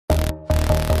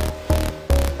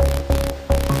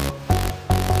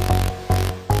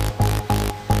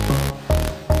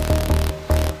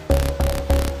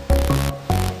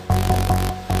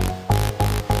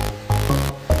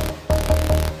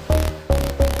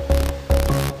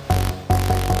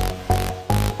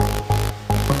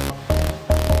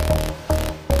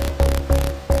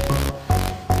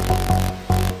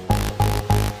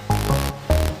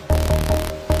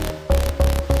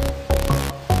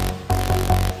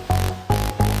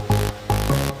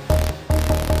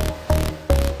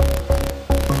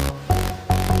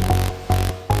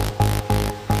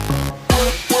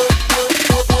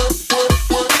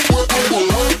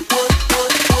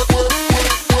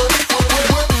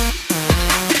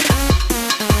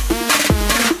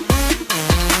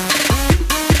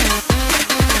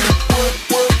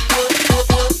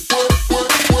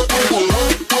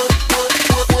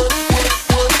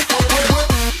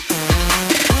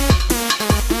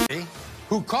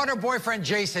who caught her boyfriend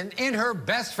Jason in her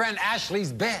best friend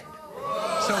Ashley's bed.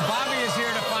 So Bobby is here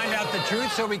to find out the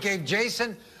truth, so we gave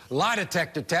Jason lie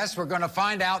detector tests. We're going to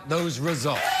find out those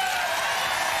results.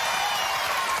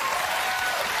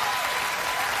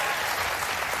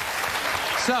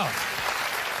 So,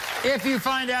 if you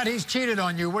find out he's cheated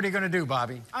on you, what are you going to do,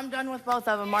 Bobby? I'm done with both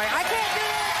of them, Maury. I can't do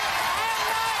this.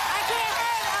 I can't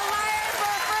have a liar for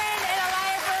a friend and a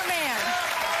liar for a man.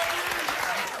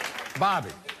 Bobby,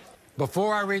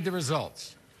 before I read the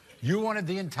results, you wanted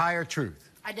the entire truth.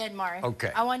 I did, Maury.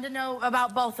 Okay. I wanted to know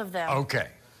about both of them. Okay.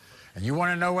 And you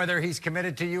want to know whether he's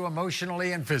committed to you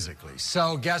emotionally and physically.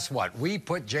 So guess what? We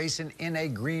put Jason in a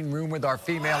green room with our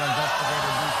female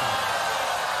investigator.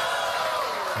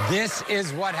 This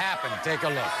is what happened. Take a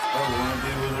look. I want to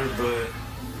be with her,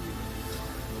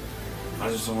 but I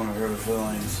just don't want to hurt her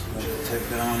feelings. Like, take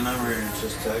down my number and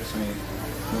just text me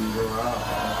when you go out.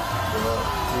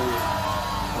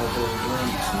 I'll do a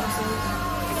drink.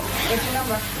 What's your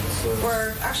number?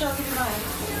 Or actually, I'll give you mine.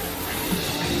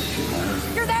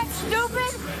 You're that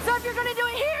stupid? So if you're going to do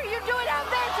it here, you do it out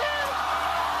there, too?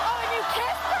 Oh, and you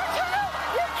kissed her, too?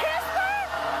 You kissed her?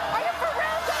 Are you for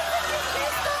real, Jason? You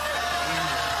kissed her?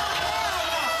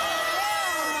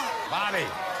 Bobby,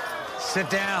 sit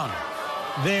down.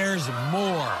 There's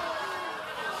more.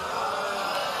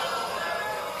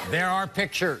 There are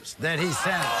pictures that he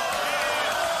sent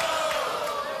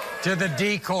to the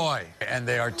decoy, and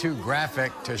they are too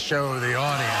graphic to show the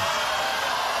audience.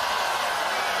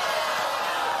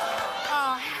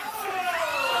 Oh, for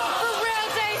real,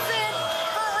 Jason?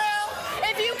 For real?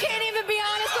 If you can't even be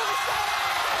honest on the show,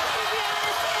 can you be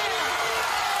honest here?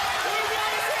 Can you be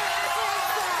honest here?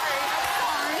 I'm sorry.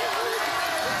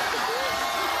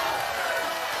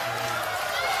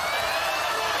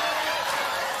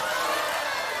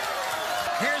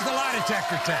 Here's the lie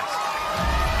detector test.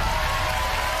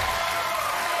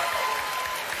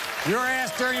 You were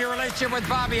asked during your relationship with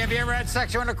Bobby, have you ever had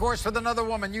sexual intercourse with another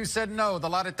woman? You said no. The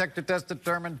lie detector test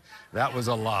determined that was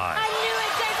a lie. I knew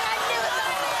it, Jason. I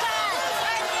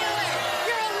knew it.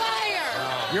 You're a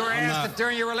liar. You were asked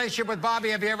during your relationship with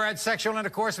Bobby, have you ever had sexual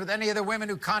intercourse with any of the women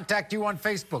who contact you on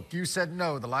Facebook? You said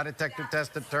no. The lie detector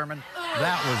test determined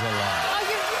that was a lie. Oh,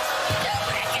 you're stupid.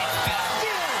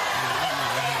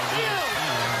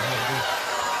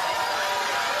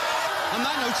 I'm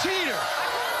not no cheater.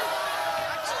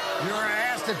 You were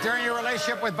asked that during your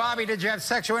relationship with Bobby, did you have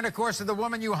sexual intercourse with the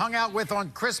woman you hung out with on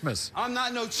Christmas? I'm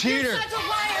not no cheater. You're such a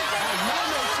liar, Jason. I'm not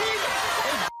no cheater.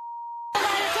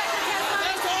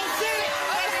 That's all fake.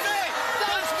 That's fake.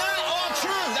 That's not all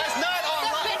true. That's not all The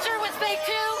right. picture was fake,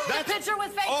 too? The picture was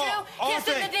fake, too? all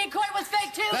Kissing fake. the decoy was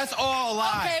fake, too? That's all a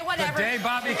lie. Okay, whatever. The day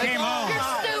Bobby came home.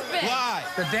 You're stupid. Lie.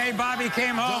 The day Bobby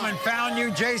came home and found you,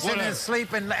 Jason,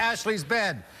 asleep in Ashley's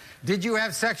bed. Did you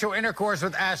have sexual intercourse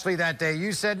with Ashley that day?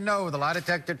 You said no. The lie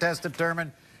detector test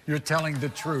determined you're telling the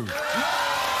truth.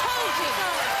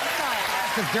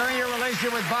 So during your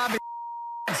relationship with Bobby,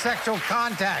 sexual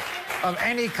contact of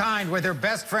any kind with her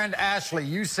best friend Ashley,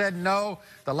 you said no.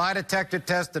 The lie detector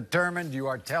test determined you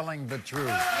are telling the truth.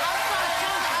 I'm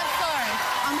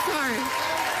sorry.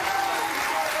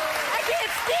 I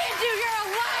can't stand you. You're a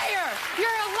liar. You're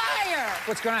a liar.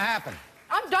 What's going to happen?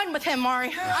 I'm done with him, Maury.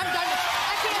 I'm done with him.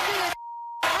 I can't do this.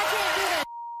 I can't do this.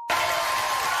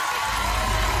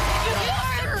 You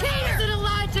are a cheater. Is it a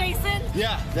lie, Jason?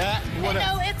 Yeah, that, whatever.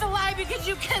 No, it's a lie because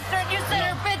you kissed her and you sent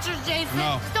her pictures, Jason.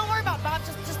 No. Don't worry about Bob.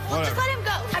 Just let him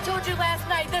go. I told you last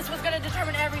night this was going to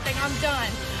determine everything. I'm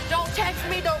done. Don't text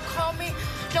me. Don't call me.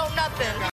 Don't nothing.